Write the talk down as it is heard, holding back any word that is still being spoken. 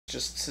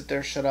Just sit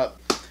there, shut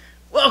up.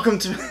 Welcome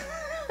to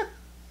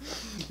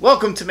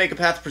Welcome to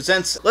MAPP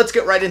Presents. Let's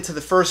get right into the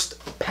first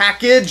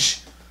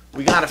package.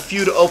 We got a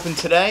few to open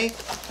today.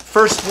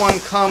 First one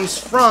comes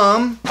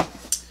from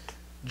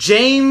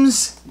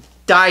James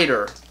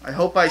Dieter. I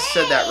hope I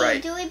said that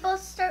right. Do we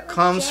both start with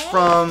Comes J?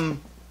 from,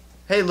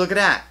 hey, look at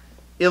that.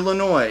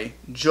 Illinois.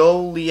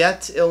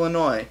 Joliet,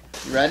 Illinois.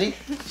 You ready?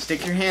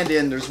 Stick your hand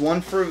in. There's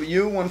one for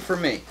you, one for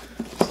me.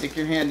 Stick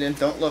your hand in.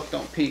 Don't look,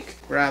 don't peek.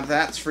 Grab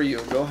that's for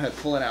you. Go ahead,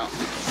 pull it out.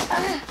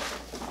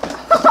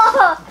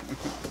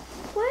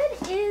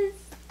 What is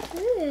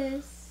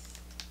this?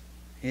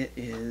 It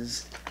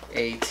is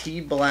a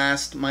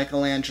T-Blast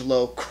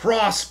Michelangelo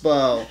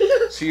crossbow.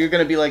 So you're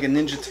going to be like a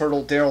Ninja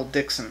Turtle Daryl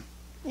Dixon.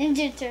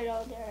 Ninja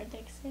Turtle Daryl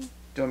Dixon. Do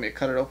you want me to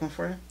cut it open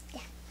for you?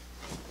 Yeah.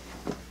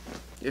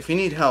 If you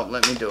need help,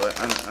 let me do it.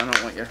 I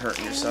don't want you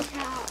hurting yourself.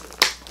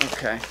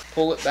 Okay.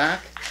 Pull it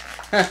back.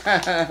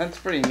 That's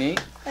pretty neat.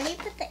 Where do you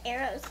put the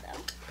arrows, though?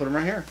 Put them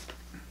right here.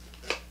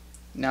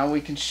 Now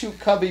we can shoot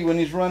Cubby when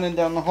he's running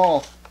down the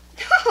hall.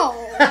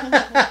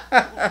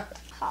 Oh.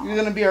 You're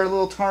going to be our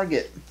little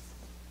target.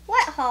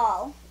 What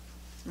hall?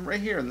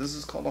 Right here. This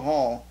is called a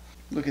hall.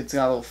 Look, it's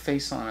got a little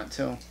face on it,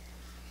 too.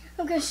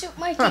 I'm going to shoot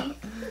my teeth.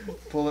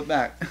 Pull it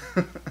back.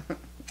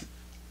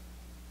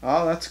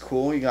 Oh, that's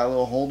cool. You got a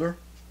little holder.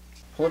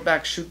 Pull it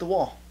back, shoot the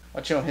wall.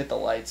 Watch you don't hit the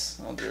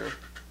lights. Oh, dear.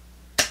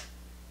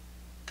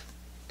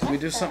 Did we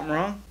do something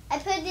wrong? I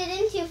put it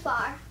in too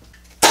far.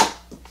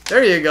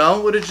 There you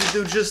go. What did you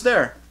do just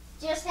there?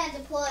 Just had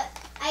to pull it.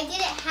 I did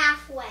it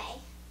halfway.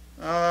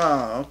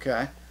 Oh,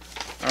 okay.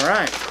 All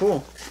right,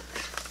 cool.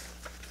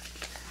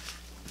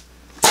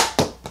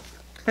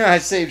 I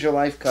saved your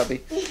life,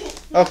 Cubby.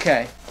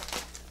 Okay.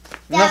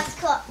 That's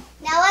cool.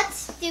 Now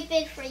what's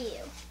stupid for you?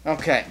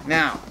 Okay,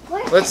 now,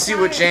 What let's is see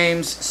what ours?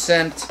 James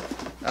sent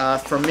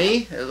for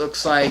me. It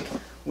looks like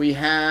we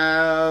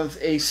have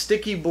a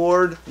sticky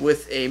board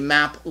with a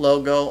MAPP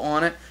logo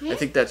on it. I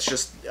think that's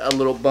just a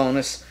little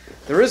bonus.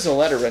 There is a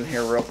letter in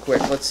here real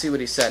quick. Let's see what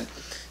he said.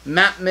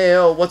 MAPP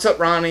Mail, what's up,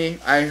 Ronnie?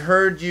 I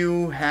heard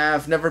you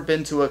have never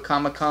been to a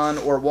Comic-Con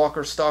or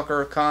Walker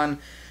Stalker Con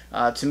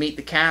to meet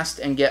the cast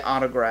and get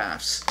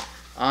autographs.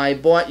 I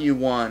bought you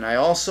one. I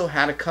also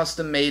had a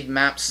custom-made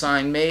MAPP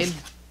sign made.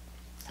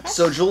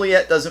 So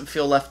Juliet doesn't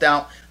feel left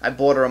out. I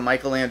bought her a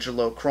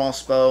Michelangelo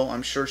crossbow.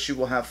 I'm sure she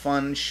will have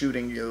fun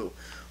shooting you.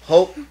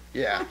 Hope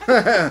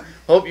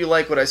you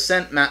like what I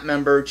sent, MAPP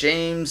member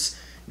James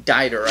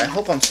Dieter. I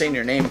hope I'm saying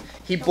your name.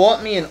 He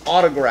bought me an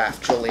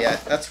autograph,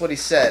 Juliet. That's what he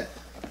said.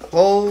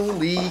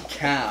 Holy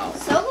cow.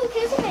 So who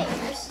cares about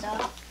your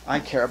stuff? I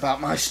care about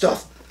my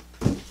stuff.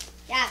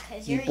 Yeah,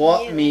 because He you're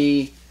bought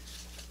me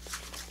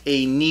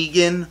a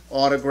Negan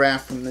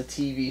autograph from the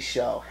TV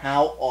show.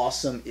 How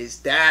awesome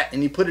is that?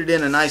 And he put it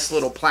in a nice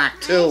little plaque,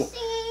 too.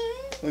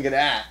 Look at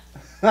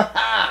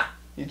that.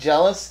 You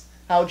jealous?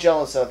 How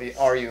jealous of you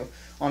are you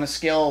on a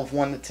scale of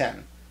 1 to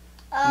 10?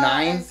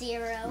 9? A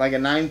 0. Like a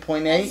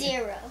 9.8? A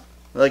 0.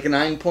 Like a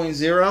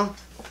 9.0?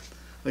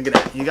 Look at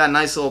that. You got a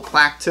nice little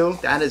plaque, too?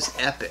 That is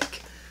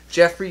epic.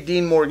 Jeffrey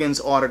Dean Morgan's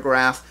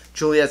autograph.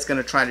 Juliet's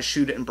going to try to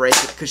shoot it and break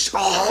it because she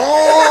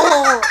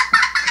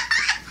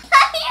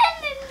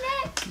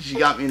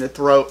got me in the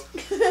throat.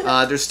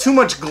 There's too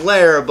much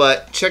glare,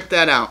 but check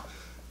that out.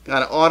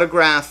 Got an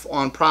autograph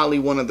on probably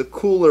one of the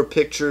cooler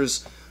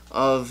pictures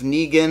of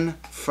Negan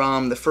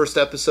from the first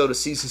episode of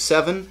Season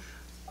 7.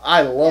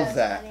 I love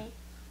that. Funny.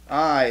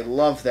 I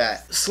love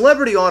that.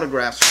 Celebrity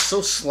autographs are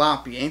so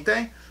sloppy, ain't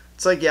they?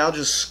 It's like, yeah, I'll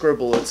just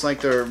scribble. It's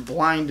like they're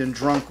blind and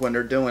drunk when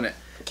they're doing it.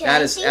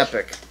 That is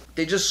epic.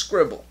 They just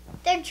scribble.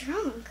 They're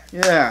drunk.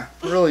 Yeah,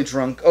 really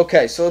drunk.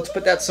 Okay, so let's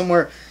put that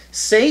somewhere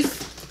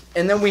safe.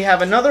 And then we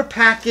have another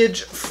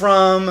package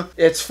from,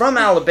 it's from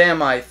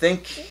Alabama, I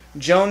think.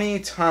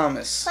 Joni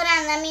Thomas. Hold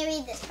on, let me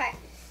read this part.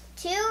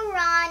 To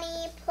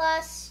Ronnie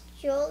plus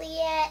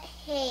Juliet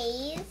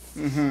Hayes.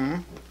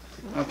 Mm-hmm.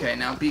 Okay,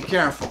 now be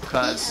careful,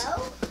 cuz,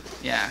 Theo.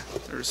 yeah,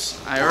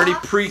 I already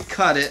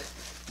pre-cut it,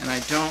 and I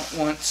don't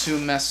want to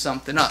mess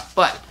something up.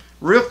 But,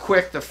 real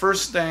quick, the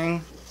first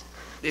thing,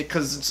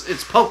 because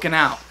it's poking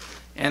out,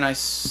 and I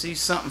see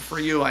something for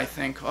you, I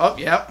think. Oh,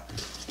 yep.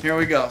 Here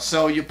we go.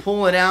 So you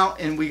pull it out,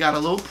 and we got a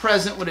little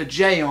present with a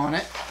J on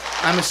it.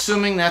 I'm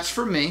assuming that's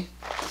for me.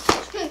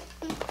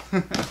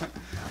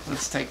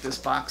 Let's take this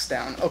box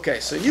down. Okay,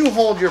 so you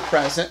hold your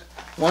present.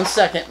 1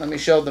 second. Let me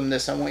show them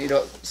this. I want you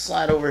to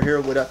slide over here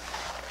with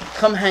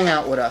come hang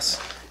out with us.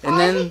 And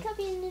then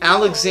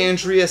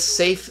Alexandria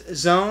Safe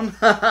Zone.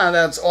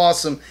 That's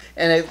awesome.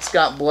 And it's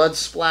got blood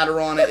splatter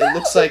on it. It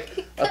looks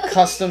like a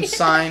custom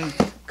sign.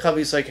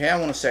 Cubby's like, hey, I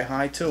want to say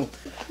hi, too.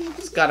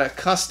 It's got a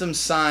custom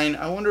sign.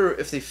 I wonder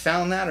if they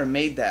found that or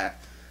made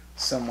that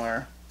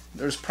somewhere.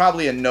 There's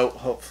probably a note,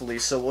 hopefully,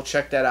 so we'll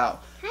check that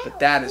out. But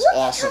that is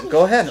awesome.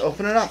 Go ahead,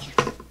 open it up.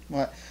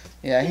 What?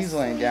 Yeah, he's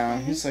laying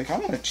down. He's like, I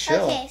want to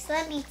chill. Okay, so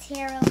let me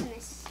tear open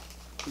this.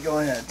 Go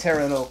ahead,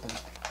 tear it open.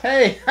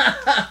 Hey!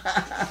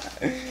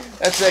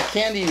 That's that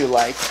candy you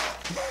like.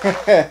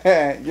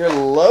 You're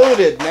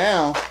loaded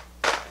now.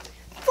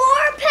 4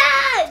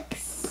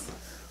 packs!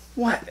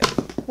 What?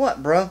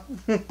 what, bro?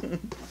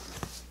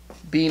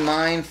 Be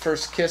mine,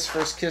 first kiss,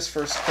 first kiss,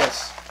 first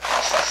kiss.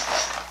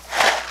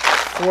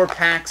 4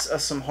 packs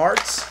of some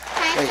hearts.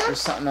 Wait,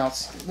 there's something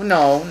else.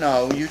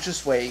 No, you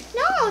just wait.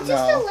 No,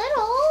 just a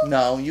little.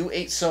 No, you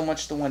ate so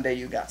much the one day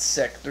you got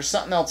sick. There's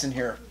something else in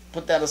here.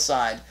 Put that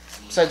aside.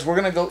 Besides, we're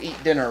going to go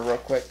eat dinner real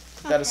quick.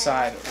 Put that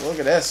aside. Look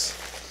at this.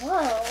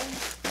 Whoa.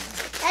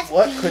 That's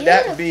What beautiful. could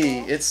that be?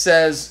 It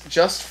says,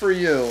 just for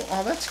you.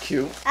 Oh, that's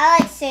cute. I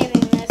like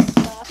saving this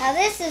stuff. Now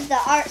this is the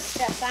art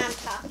stuff I'm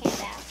talking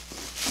about.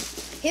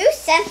 Who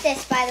sent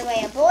this, by the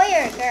way? A boy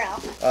or a girl?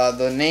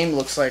 The name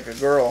looks like a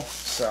girl,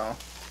 so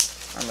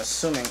I'm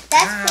assuming.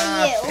 That's for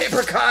you.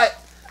 Paper cut!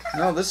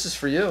 No, this is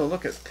for you.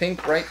 Look at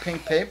pink, bright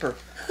pink paper.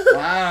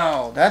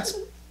 Wow, that's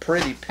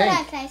pretty pink.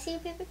 Hold on, can I see a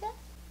paper cut?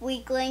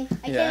 Weakling.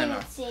 I can't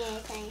even see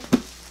anything.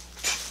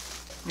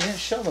 You didn't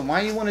show them.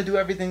 Why do you want to do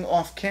everything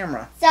off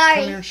camera? Sorry,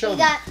 Come here and show you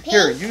them. got pink.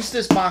 Here, use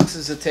this box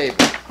as a table.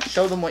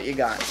 Show them what you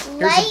got.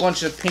 Here's Light a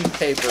bunch of pink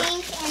paper.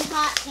 Pink and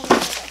hot pink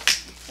paper.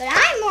 But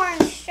I'm more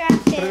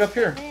instructed. Put it up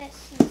here.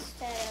 This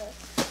instead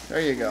of... There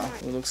you go.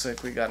 It looks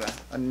like we got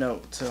a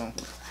note, too.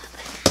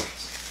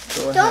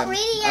 Go ahead. Don't read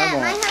it yet. I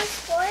Might won't. have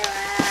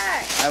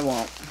spoilers. I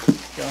won't.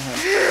 Go ahead.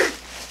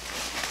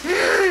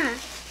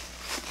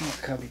 Come on,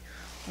 Cubby.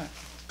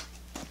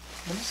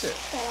 What is it?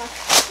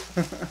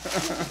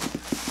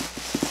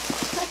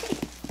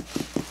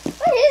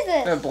 What is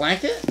it? A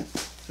blanket?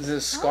 Is it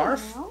a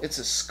scarf? know. It's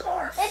a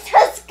scarf. It's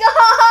a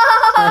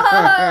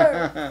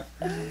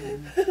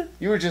scarf!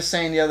 You were just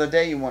saying the other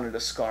day you wanted a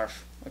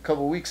scarf. A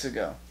couple weeks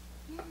ago.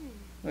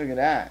 Look at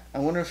that. I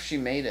wonder if she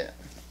made it.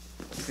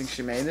 You think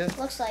she made it?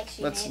 Looks like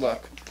she Let's made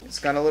look. It's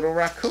got a little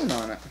raccoon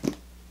on it. it.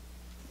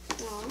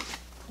 Aw.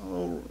 A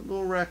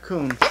little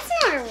raccoon. That's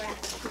not a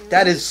raccoon.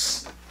 That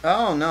is...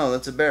 Oh, no,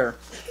 that's a bear.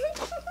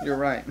 You're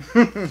right.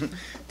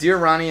 Dear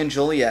Ronnie and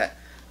Juliet,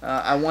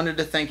 I wanted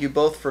to thank you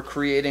both for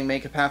creating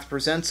Make a Path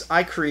Presents.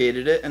 I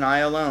created it, and I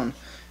alone.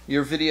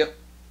 Your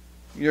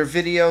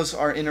videos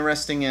are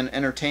interesting and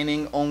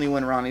entertaining. Only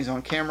when Ronnie's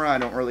on camera. I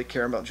don't really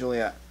care about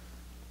Juliet.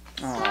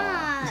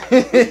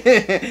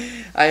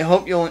 I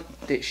hope you'll...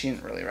 She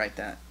didn't really write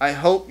that. I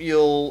hope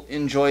you'll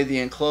enjoy the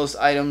enclosed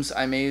items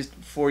I made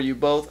for you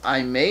both.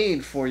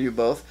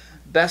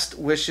 Best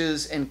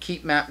wishes and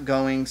keep MAPP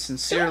going.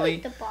 Sincerely,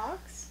 The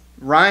box?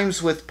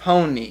 rhymes with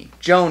pony.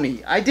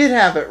 Joni. I did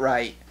have it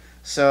right.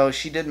 So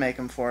she did make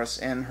them for us,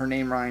 and her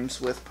name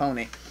rhymes with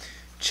pony.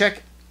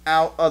 Check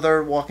out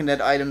other Walking Dead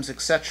items,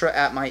 etc.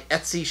 at my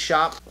Etsy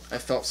shop. I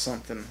felt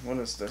something. What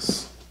is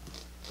this?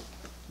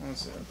 What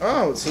is it?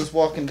 Oh, it says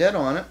Walking Dead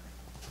on it.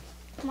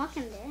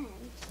 Walking Dead.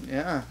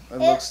 Yeah, it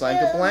looks like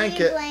a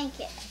blanket.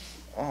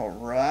 All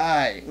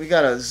right, we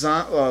got a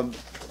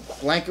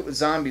blanket with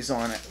zombies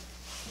on it.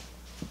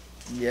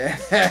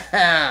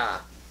 Yeah.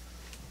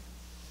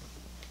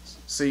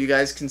 So you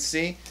guys can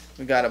see,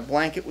 we got a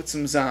blanket with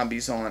some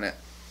zombies on it.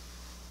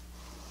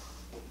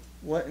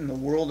 What in the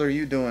world are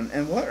you doing?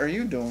 And what are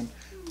you doing?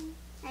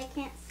 I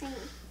can't see.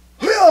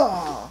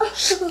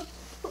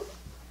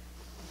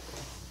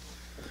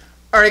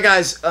 Alright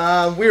guys,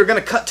 we are going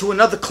to cut to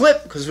another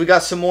clip because we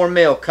got some more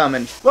mail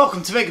coming.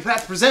 Welcome to Make a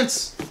Path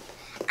Presents.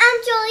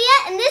 I'm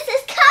Juliet and this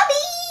is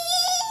Cubby!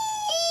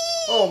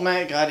 Oh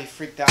my god, he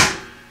freaked out.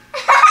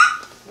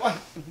 What?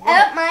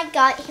 Oh my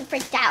god, he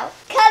freaked out.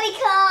 Cubby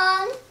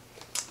Kong!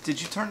 Did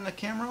you turn the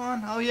camera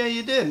on? Oh yeah,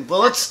 you did.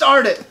 Well, let's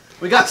start it.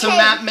 We got some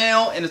MAPP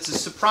mail and it's a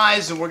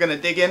surprise and we're going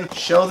to dig in.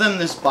 Show them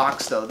this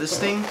box though. This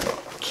thing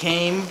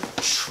came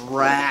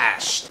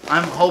trashed.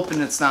 I'm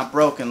hoping it's not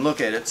broken. Look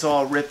at it. It's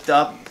all ripped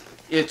up.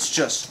 It's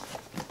just,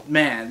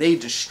 man, they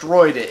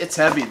destroyed it. It's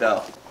heavy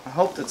though. I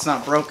hope it's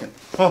not broken.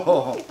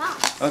 Oh.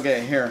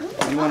 Okay, here.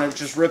 You want to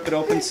just rip it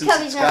open since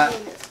it's got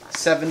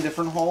 7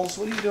 different holes?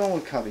 What are you doing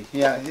with Cubby?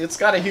 Yeah, it's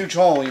got a huge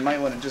hole. You might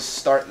want to just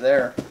start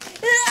there.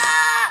 You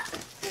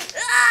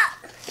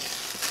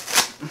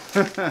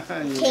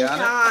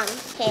got it?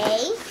 Okay.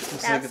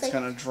 Looks like it's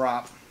going to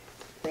drop.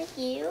 For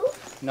you.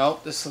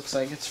 Nope, this looks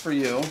like it's for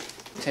you.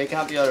 Take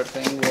out the other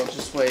thing. We'll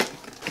just wait.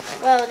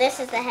 Whoa, this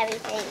is the heavy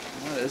thing.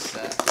 What is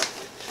that?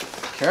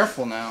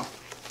 Careful now.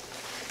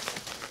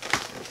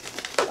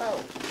 Whoa.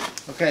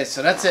 Okay,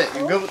 so that's it.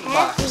 You're good with the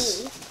box.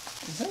 Heavy.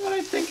 Is that what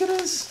I think it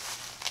is?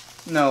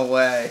 No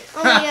way.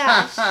 Oh my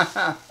gosh.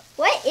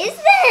 What is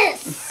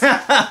this?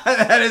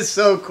 That is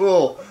so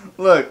cool.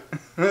 Look.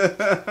 Do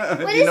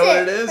you know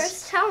what it is?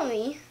 First tell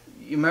me.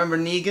 You remember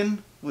Negan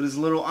with his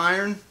little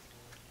iron?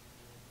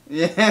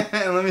 Yeah,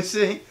 let me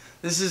see.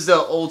 This is the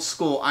old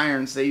school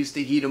irons. They used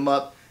to heat them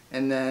up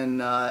and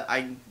then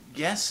I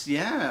guess,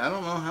 yeah, I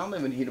don't know how they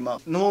would heat them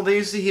up. No, they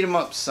used to heat them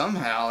up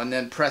somehow and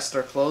then press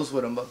their clothes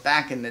with them. But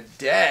back in the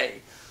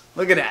day,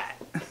 look at that.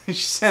 She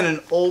sent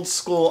an old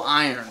school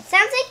iron.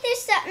 Sounds like there's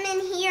something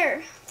in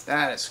here.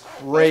 That is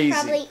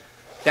crazy.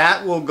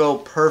 That will go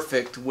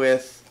perfect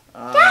with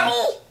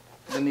Daddy!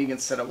 the Negan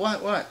setup.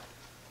 What?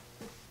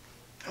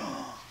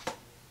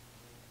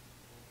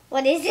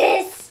 What is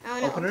this? Oh,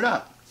 no. Open it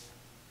up.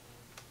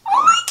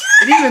 Oh my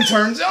god! It even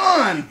turns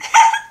on!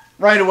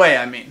 Right away,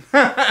 I mean.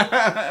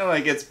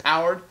 Like it's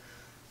powered.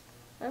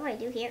 What do I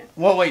do here?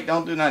 Well, wait,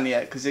 don't do nothing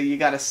yet, because you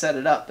got to set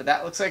it up. But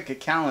that looks like a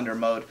calendar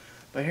mode.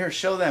 But here,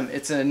 show them.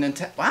 It's a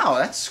Nintendo. Wow,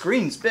 that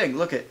screen's big.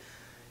 Look at.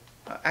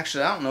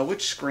 Actually, I don't know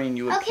which screen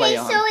you would play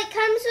on. Okay, so it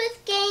comes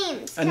with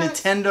games. A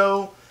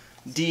Nintendo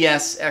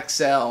DS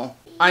XL.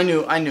 I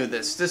knew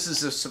this. This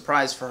is a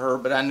surprise for her,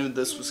 but I knew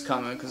this was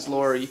coming because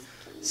Lori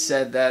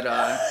said that.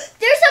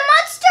 There's a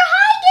Monster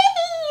High game.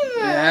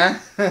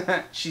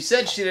 Yeah. She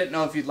said she didn't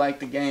know if you'd like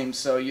the game,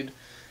 so you'd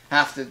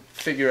have to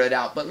figure it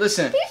out. But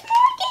listen. There's more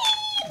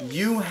games.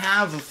 You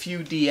have a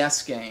few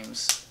DS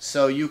games,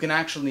 so you can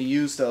actually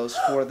use those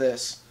for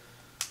this.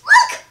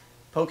 Look!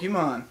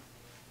 Pokemon.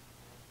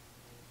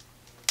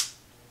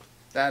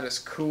 That is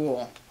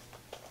cool.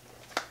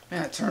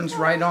 Man, it turns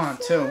right on,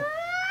 too.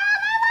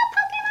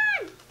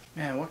 Pokemon!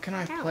 Man, what can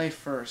I play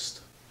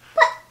first?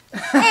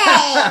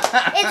 Hey!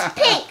 It's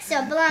pink,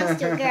 so it belongs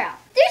to a girl.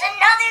 There's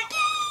another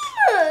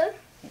game!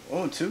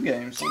 Oh, 2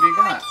 games. What do you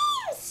got?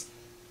 Games.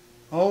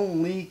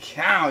 Holy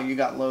cow, you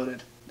got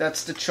loaded.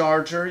 That's the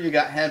charger. You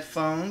got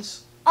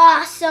headphones.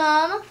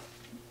 Awesome.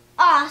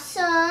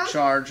 Awesome.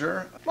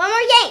 Charger. One more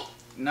game.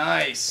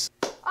 Nice.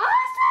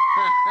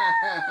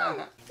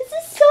 Awesome. This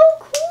is so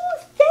cool.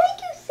 Thank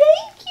you.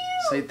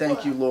 Say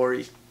thank you,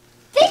 Lori.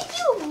 Thank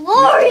you,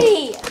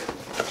 Lori.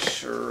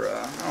 Sure,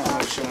 I don't know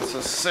if she wants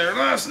us to say her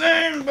last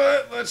name,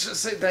 but let's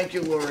just say thank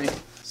you, Lori.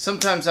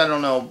 Sometimes I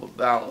don't know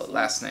about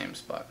last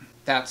names, but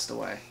that's the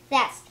way.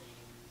 That's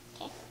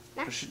okay.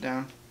 Push it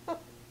down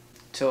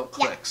till it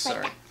clicks. like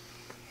Sorry. that.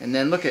 And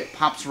then look, it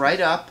pops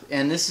right up,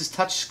 and this is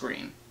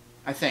touchscreen,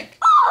 I think.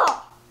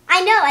 Oh!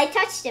 I know. I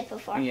touched it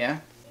before.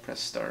 Yeah.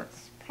 Press start.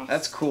 Press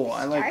That's cool.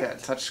 I like start.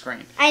 that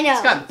touchscreen. I know.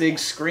 It's got big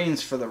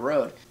screens for the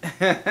road.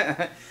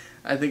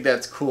 I think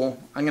that's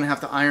cool. I'm going to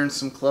have to iron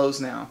some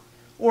clothes now.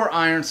 Or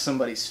iron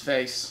somebody's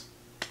face.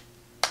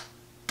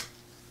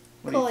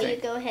 What Cool, do you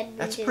think? go ahead and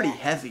That's do pretty that.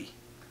 heavy.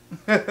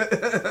 I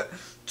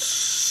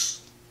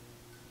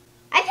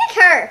pick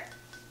her.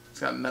 It's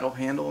got a metal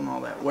handle and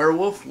all that.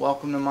 Werewolf,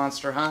 welcome to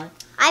Monster High.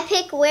 I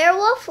pick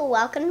Werewolf.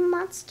 Welcome to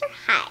Monster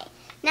High.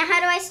 Now, how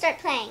do I start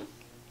playing?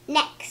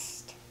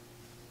 Next.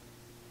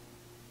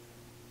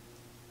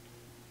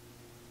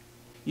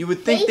 You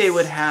would think they Face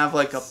would have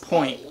like a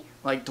point, steady.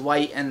 like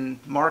Dwight and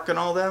Mark and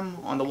all them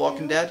on The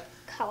Walking Dead.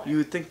 Color. You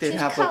would think they'd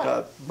Choose have like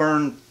color. a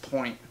burn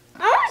point.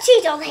 I want to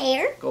change all the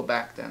hair. Go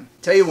back then.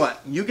 Tell you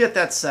what, you get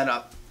that set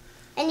up.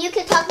 And you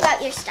can talk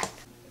about your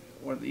stuff.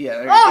 Yeah,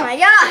 there you Oh go. my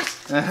gosh!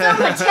 So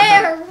much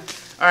hair!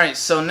 Alright,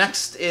 so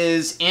next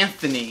is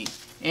Anthony.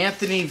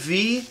 Anthony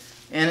V,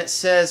 and it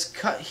says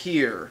cut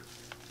here.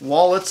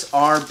 Wallets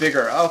are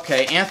bigger.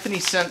 Okay, Anthony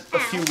sent a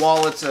few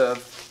wallets a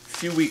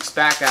few weeks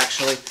back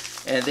actually,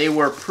 and they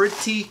were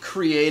pretty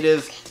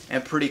creative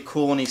and pretty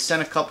cool, and he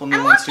sent a couple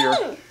new ones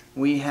here.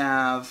 We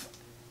have,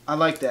 I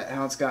like that,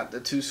 how it's got the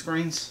 2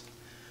 screens.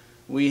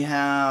 We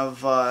have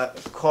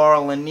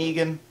Carl and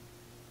Negan.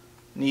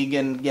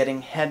 Negan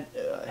getting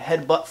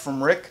headbutt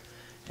from Rick.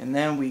 And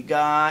then we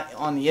got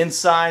on the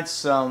inside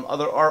some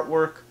other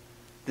artwork.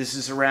 This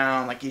is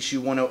around like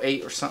issue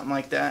 108 or something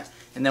like that.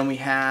 And then we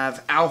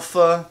have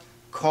Alpha,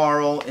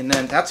 Carl, and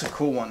then that's a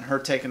cool one. Her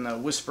taking the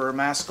Whisperer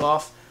mask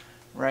off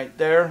right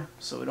there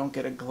so we don't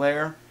get a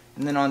glare.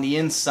 And then on the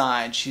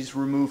inside, she's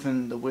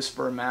removing the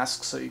Whisperer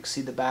mask so you can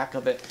see the back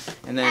of it.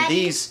 And then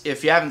these,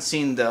 if you haven't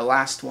seen the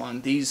last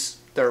one,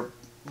 they're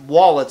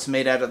wallets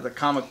made out of the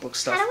comic book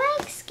stuff. How do I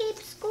escape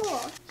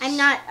school?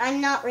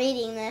 I'm not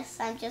reading this.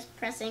 I'm just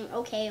pressing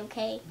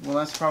okay. Well,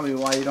 that's probably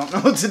why you don't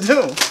know what to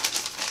do.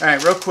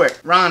 Alright, real quick.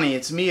 Ronnie,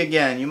 it's me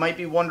again. You might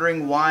be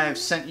wondering why I've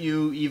sent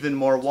you even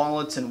more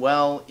wallets, and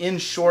well, in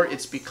short,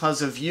 it's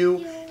because of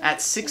you. At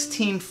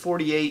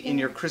 1648 in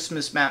your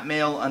Christmas MAPP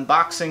mail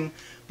unboxing,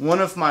 one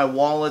of my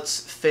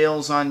wallets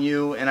fails on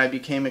you, and I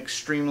became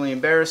extremely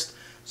embarrassed.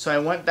 So I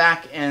went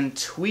back and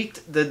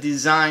tweaked the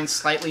design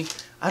slightly.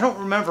 I don't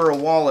remember a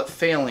wallet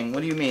failing.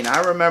 What do you mean?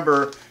 I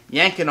remember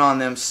yanking on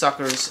them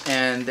suckers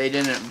and they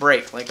didn't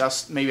break. Like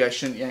us, maybe I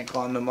shouldn't yank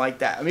on them like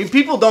that. I mean,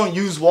 people don't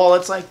use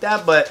wallets like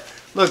that, but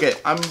look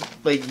at, I'm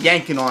like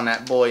yanking on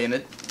that boy and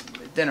it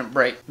didn't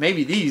break.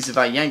 Maybe these, if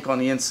I yank on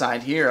the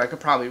inside here, I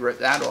could probably rip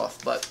that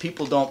off, but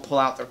people don't pull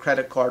out their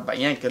credit card by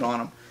yanking on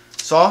them.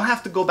 So I'll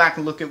have to go back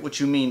and look at what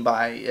you mean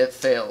by it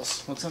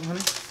fails. What's up,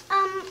 honey?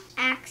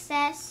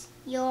 Access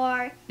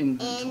your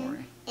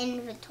Inventory.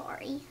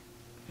 inventory.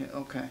 Yeah,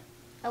 okay.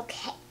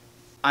 Okay.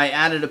 I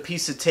added a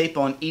piece of tape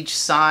on each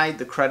side,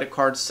 the credit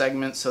card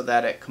segment, so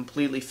that it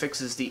completely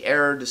fixes the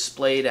error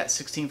displayed at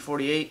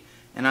 1648,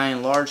 and I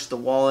enlarged the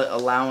wallet,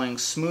 allowing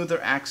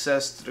smoother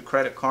access to the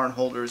credit card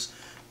holders,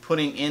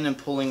 putting in and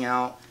pulling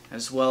out,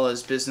 as well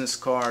as business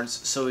cards.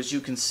 So as you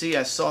can see,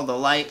 I saw the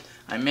light,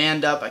 I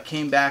manned up, I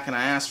came back and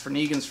I asked for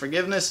Negan's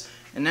forgiveness,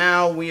 and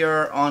now we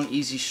are on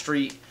easy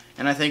street,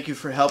 and I thank you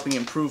for helping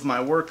improve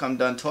my work. I'm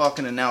done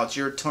talking, and now it's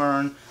your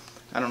turn.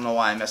 I don't know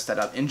why I messed that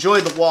up.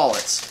 Enjoy the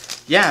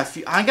wallets. Yeah,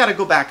 I gotta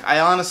go back.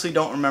 I honestly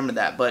don't remember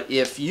that. But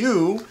if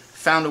you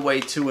found a way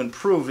to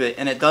improve it,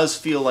 and it does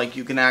feel like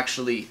you can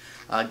actually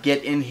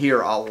get in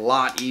here a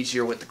lot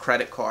easier with the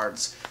credit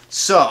cards.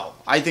 So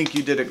I think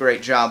you did a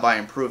great job by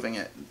improving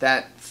it.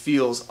 That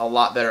feels a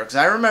lot better, because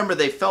I remember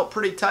they felt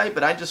pretty tight,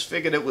 but I just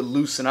figured it would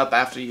loosen up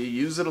after you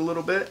use it a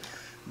little bit.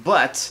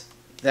 But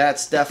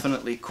that's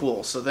definitely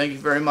cool. So thank you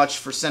very much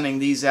for sending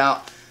these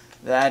out.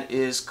 That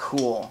is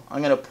cool.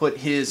 I'm going to put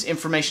his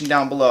information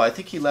down below. I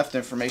think he left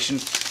information.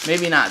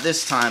 Maybe not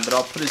this time, but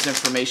I'll put his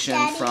information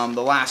from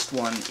the last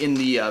one in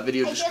the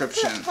video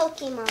description. I just put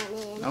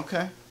Pokemon in.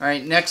 Okay. All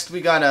right, next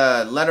we got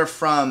a letter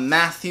from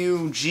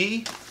Matthew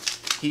G.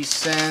 He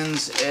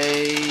sends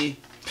a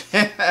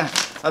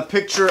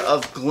picture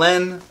of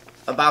Glenn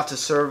about to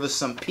serve us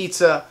some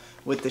pizza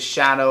with the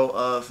shadow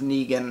of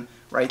Negan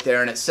right there,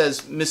 and it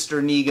says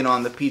Mr. Negan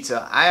on the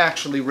pizza. I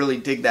actually really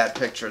dig that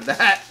picture.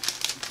 That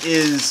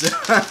is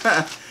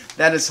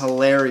that is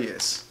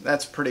hilarious.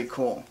 That's pretty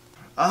cool.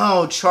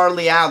 Oh,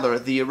 Charlie Adler,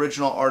 the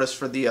original artist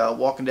for the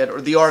Walking Dead, or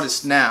the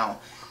artist now.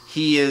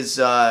 He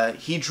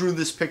drew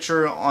this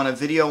picture on a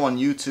video on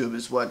YouTube,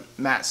 is what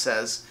Matt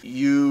says.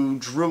 You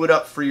drew it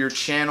up for your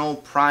channel,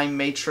 Prime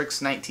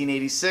Matrix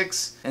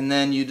 1986, and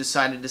then you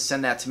decided to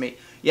send that to me.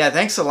 Yeah,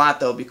 thanks a lot,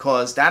 though,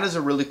 because that is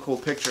a really cool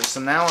picture. So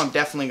now I'm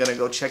definitely going to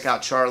go check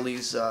out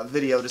Charlie's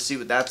video to see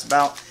what that's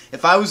about.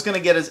 If I was going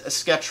to get a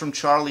sketch from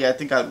Charlie, I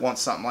think I'd want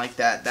something like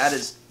that. That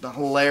is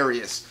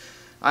hilarious.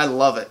 I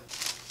love it.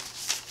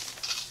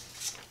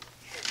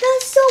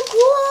 That's so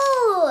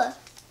cool.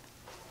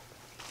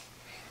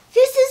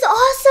 This is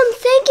awesome.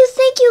 Thank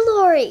you,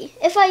 Lori.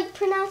 If I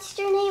pronounced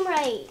your name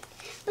right.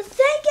 But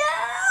thank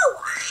you.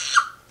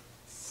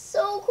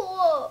 So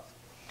cool.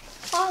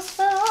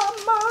 Awesome.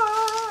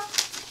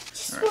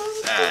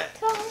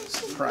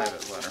 That's a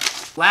private letter.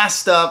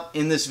 Last up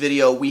in this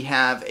video, we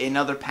have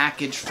another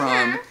package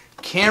from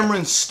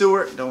Cameron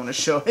Stewart. Don't want to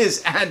show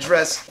his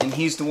address. And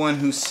he's the one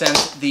who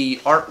sent the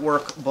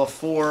artwork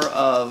before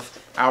of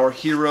our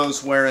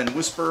heroes wearing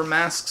Whisperer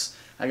masks.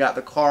 I got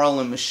the Carl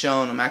and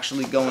Michonne. I'm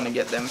actually going to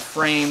get them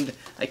framed.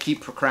 I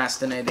keep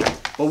procrastinating.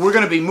 But we're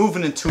going to be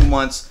moving in 2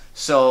 months,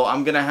 so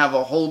I'm going to have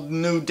a whole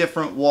new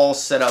different wall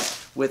set up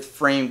with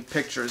framed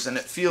pictures. And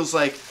it feels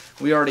like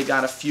we already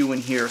got a few in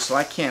here, so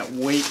I can't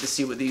wait to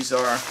see what these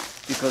are,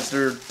 because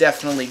they're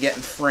definitely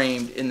getting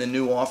framed in the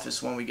new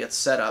office when we get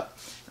set up.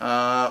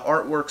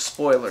 Artwork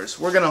spoilers.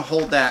 We're going to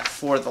hold that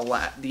for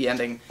the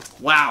ending.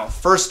 Wow,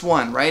 first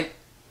one, right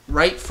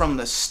from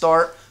the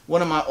start.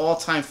 One of my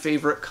all-time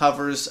favorite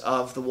covers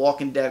of the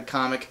Walking Dead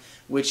comic,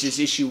 which is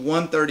issue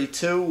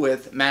 132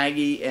 with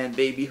Maggie and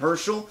Baby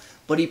Herschel,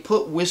 but he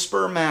put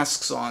Whisperer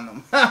masks on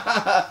them.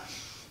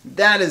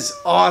 That is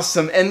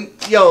awesome. And,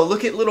 yo,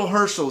 look at little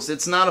Herschel's.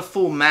 It's not a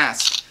full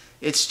mask.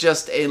 It's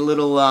just a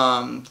little,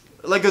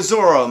 like a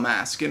Zorro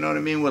mask, you know what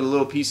I mean, with a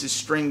little piece of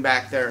string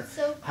back there.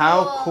 So cool.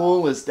 How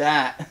cool is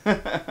that?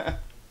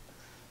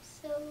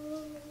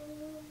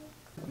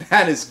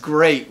 That is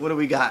great. What do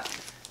we got?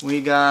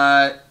 We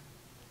got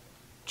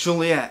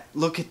Juliet.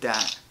 Look at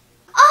that.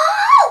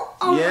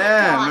 Oh yeah,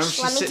 my remember gosh.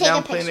 she's sitting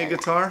down playing a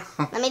guitar?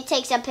 Let me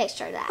take some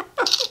picture of that.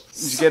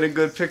 Did you get a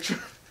good picture?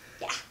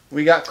 Yeah.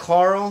 We got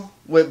Carl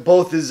with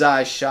both his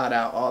eyes shot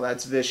out. Oh,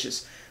 that's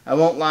vicious. I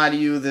won't lie to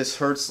you, this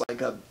hurts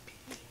like a...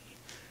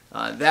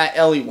 that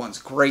Ellie one's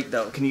great,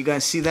 though. Can you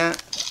guys see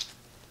that?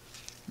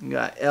 We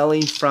got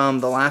Ellie from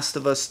The Last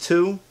of Us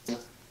 2.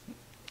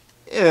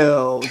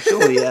 Ew,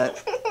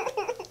 Juliet.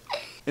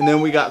 And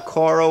then we got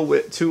Carl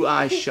with 2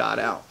 eyes shot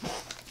out.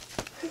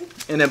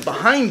 And then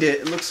behind it,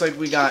 it looks like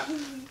we got...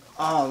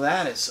 Oh,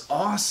 that is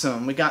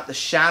awesome. We got the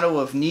shadow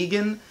of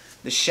Negan,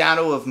 the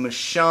shadow of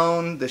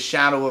Michonne, the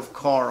shadow of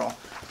Carl.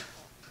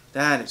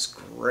 That is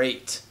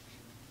great.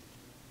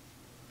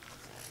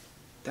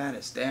 That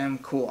is damn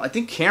cool. I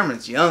think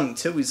Cameron's young,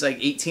 too. He's like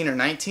 18 or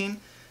 19.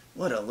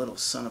 What a little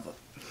son of a...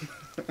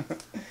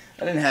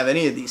 I didn't have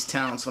any of these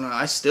talents when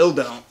I still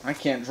don't. I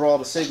can't draw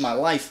to save my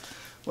life.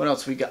 What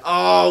else we got?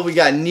 Oh, we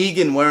got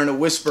Negan wearing a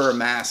Whisperer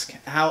mask.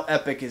 How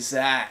epic is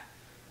that?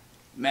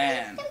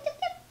 Man.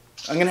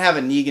 I'm going to have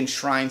a Negan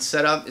shrine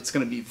set up. It's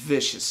going to be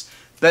vicious.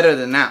 Better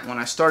than that when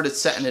I started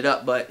setting it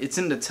up, but it's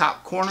in the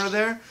top corner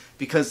there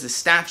because the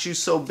statue's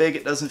so big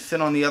it doesn't fit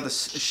on the other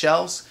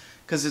shelves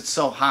because it's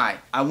so high.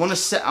 I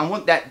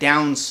want that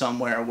down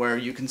somewhere where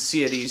you can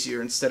see it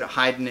easier instead of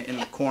hiding it in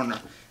the corner.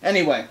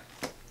 Anyway,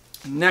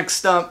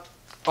 next up,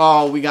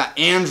 oh, we got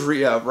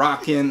Andrea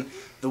rocking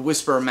the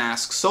Whisperer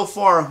mask. So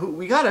far,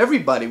 we got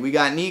everybody. We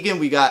got Negan,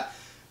 we got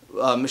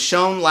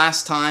Michonne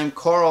last time,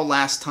 Carl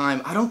last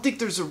time. I don't think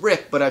there's a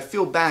Rick, but I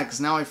feel bad because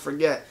now I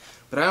forget.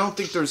 But I don't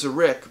think there's a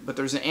Rick. But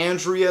there's an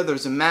Andrea,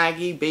 there's a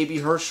Maggie, Baby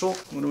Herschel.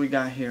 What do we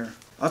got here?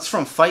 That's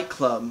from Fight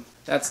Club.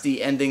 That's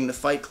the ending to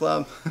Fight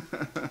Club.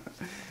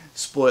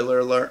 Spoiler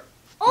alert.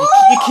 Oh!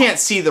 You can't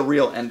see the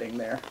real ending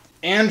there.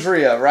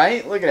 Andrea,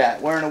 right? Look at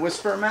that. Wearing a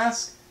Whisperer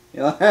mask.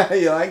 You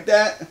like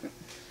that?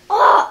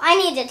 Oh, I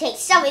need to take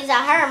selfies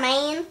of her,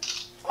 man.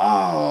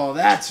 Oh,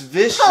 that's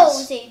vicious.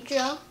 Cozy,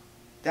 Joe.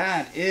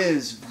 That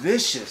is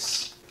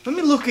vicious. Let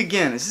me look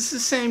again. Is this the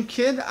same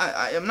kid?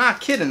 I'm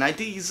not kidding. I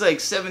think he's like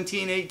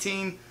 17,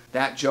 18.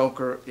 That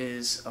Joker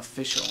is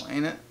official,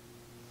 ain't it?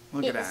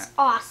 Look at It's that.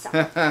 awesome.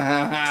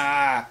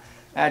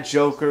 That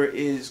Joker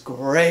is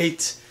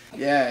great.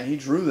 Yeah, he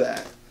drew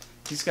that.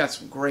 He's got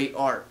some great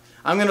art.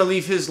 I'm going to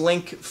leave his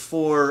link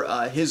for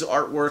his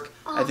artwork.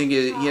 I think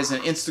he has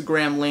an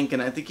Instagram link,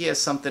 and I think he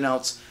has something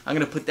else. I'm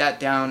going to put that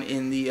down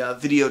in the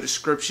video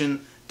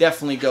description.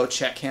 Definitely go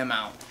check him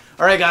out.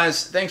 All right,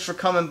 guys. Thanks for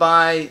coming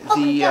by.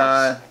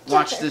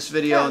 Watch this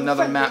video,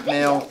 another MAPP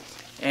mail.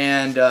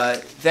 And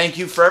thank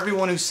you for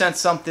everyone who sent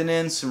something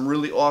in. Some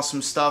really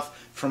awesome stuff.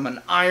 From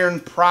an iron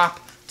prop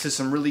to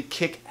some really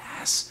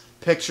kick-ass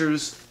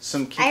pictures.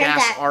 Some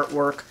kick-ass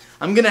artwork.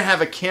 I'm going to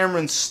have a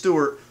Cameron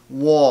Stewart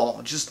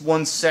wall, just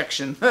one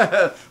section,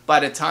 by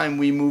the time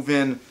we move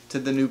in to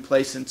the new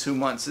place in 2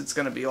 months. It's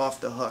going to be off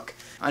the hook.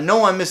 I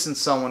know I'm missing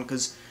someone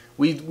because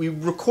we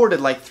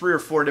recorded like 3 or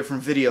 4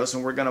 different videos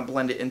and we're going to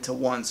blend it into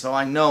one. So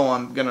I know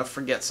I'm going to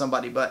forget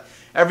somebody. But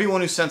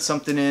everyone who sent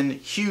something in,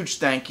 huge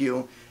thank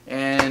you.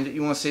 And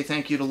you want to say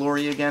thank you to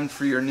Lori again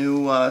for your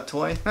new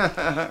toy?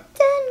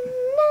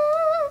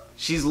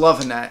 She's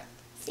loving that.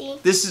 See?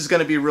 This is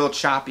going to be real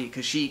choppy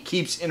because she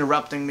keeps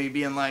interrupting me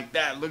being like,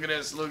 Dad, look at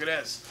this, look at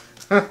this.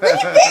 Look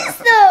at this,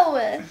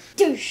 though!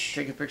 Douche.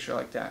 Take a picture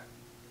like that.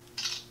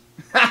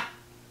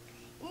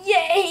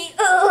 Yay!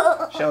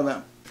 Show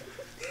them.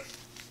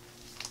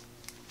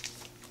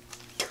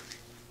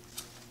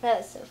 That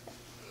was so fun.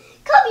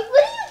 Cubby,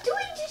 what are you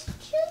doing? Just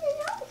chilling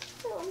out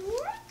for me.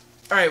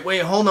 Alright,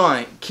 wait, hold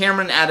on.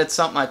 Cameron added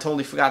something. I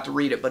totally forgot to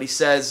read it, but he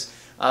says,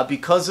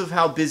 because of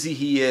how busy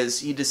he is,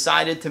 he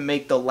decided to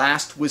make the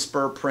last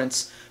Whisperer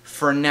prints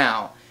for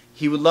now.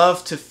 He would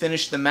love to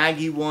finish the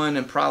Maggie one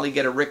and probably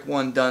get a Rick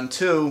one done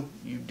too.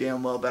 You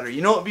damn well better.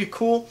 You know what would be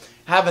cool?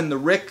 Having the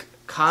Rick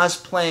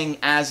cosplaying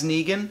as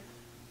Negan.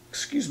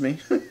 Excuse me.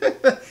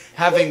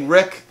 Having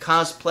Rick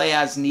cosplay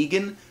as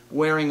Negan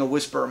wearing a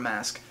Whisperer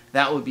mask.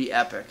 That would be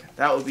epic.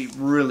 That would be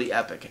really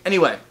epic.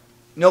 Anyway,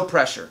 no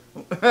pressure.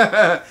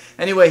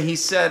 Anyway, he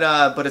said,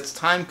 but it's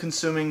time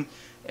consuming.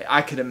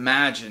 I could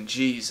imagine,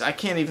 geez, I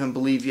can't even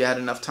believe you had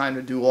enough time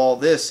to do all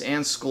this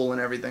and school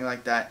and everything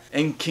like that.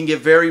 And can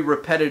get very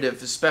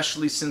repetitive,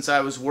 especially since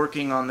I was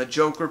working on the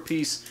Joker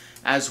piece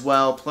as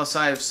well. Plus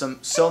I have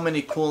so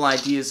many cool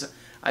ideas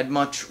I'd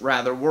much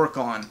rather work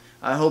on.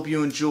 I hope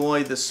you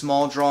enjoy the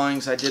small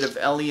drawings I did of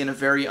Ellie and a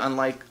very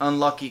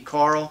unlucky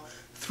Carl.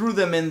 Threw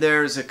them in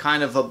there as a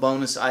kind of a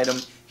bonus item.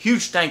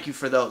 Huge thank you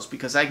for those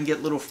because I can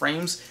get little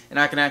frames and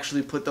I can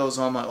actually put those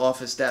on my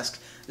office desk.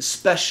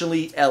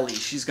 Especially Ellie.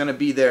 She's going to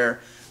be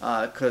there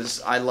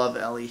because I love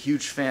Ellie.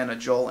 Huge fan of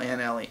Joel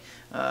and Ellie.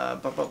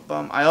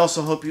 I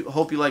also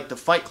hope you like the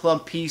Fight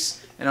Club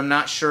piece. And I'm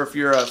not sure if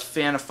you're a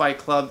fan of Fight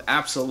Club.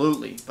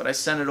 Absolutely. But I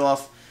sent it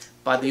off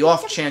by the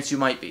off chance you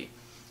might be.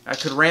 I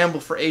could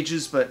ramble for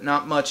ages, but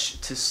not much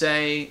to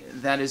say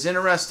that is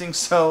interesting.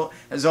 So,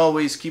 as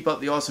always, keep up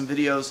the awesome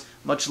videos.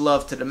 Much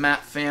love to the MAPP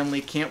family.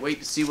 Can't wait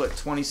to see what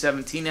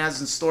 2017 has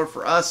in store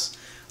for us.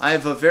 I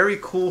have a very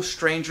cool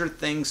Stranger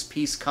Things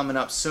piece coming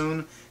up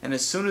soon, and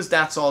as soon as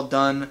that's all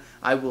done,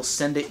 I will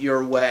send it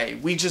your way.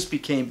 We just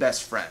became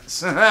best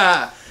friends.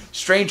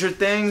 Stranger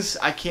Things,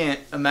 I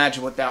can't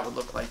imagine what that would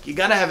look like. You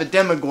gotta have a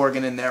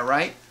Demogorgon in there,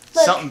 right?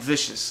 Look. Something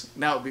vicious.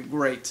 That would be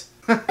great.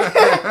 Look.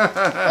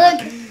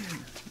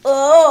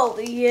 Oh,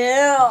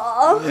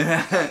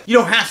 yeah. You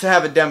don't have to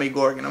have a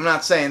Demogorgon. I'm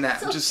not saying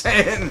that. I'm just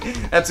saying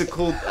that's a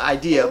cool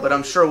idea, but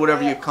I'm sure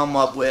whatever you come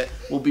up with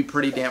will be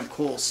pretty damn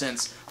cool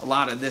since a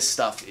lot of this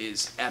stuff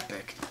is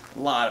epic. A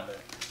lot of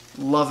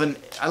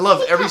it. I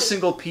love every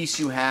single piece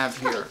you have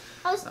here.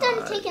 I was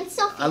done taking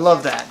selfies. I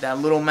love that. That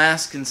little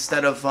mask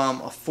instead of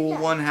a full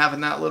one,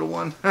 having that little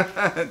one.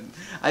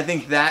 I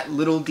think that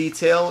little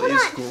detail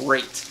is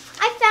great.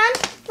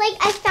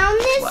 I found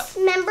this,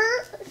 remember,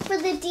 for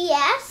the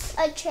DS,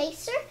 a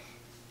tracer,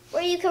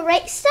 where you can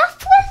write stuff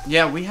with?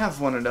 Yeah, we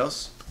have one of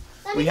those.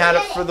 We had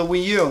it for the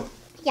Wii U.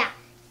 Yeah.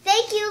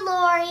 Thank you,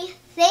 Lori.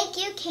 Thank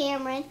you,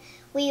 Cameron.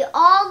 We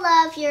all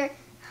love your...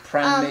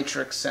 Prime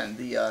Matrix and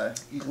the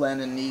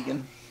Glenn and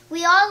Negan.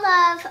 We all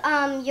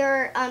love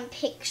your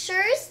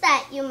pictures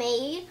that you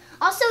made.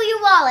 Also,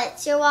 your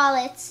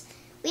wallets.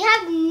 We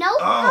have no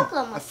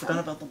problem with them. I forgot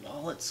about the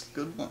wallets.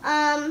 Good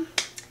one.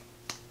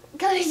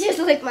 Go just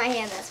lick my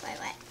hand, that's why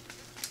wet.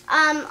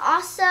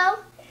 Also,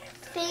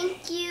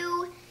 thank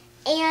you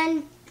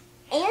and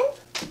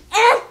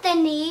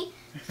Anthony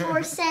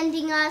for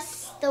sending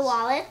us the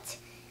wallet.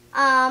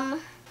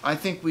 I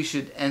think we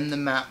should end the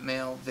MAPP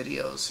mail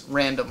videos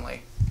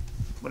randomly.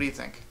 What do you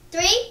think?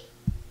 3,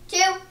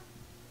 2.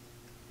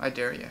 I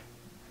dare you.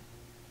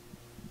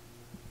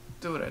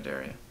 Do it, I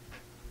dare you.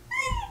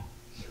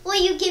 Will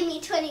you give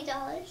me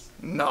 $20?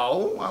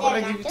 No, why would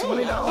I give you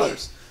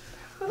 $20?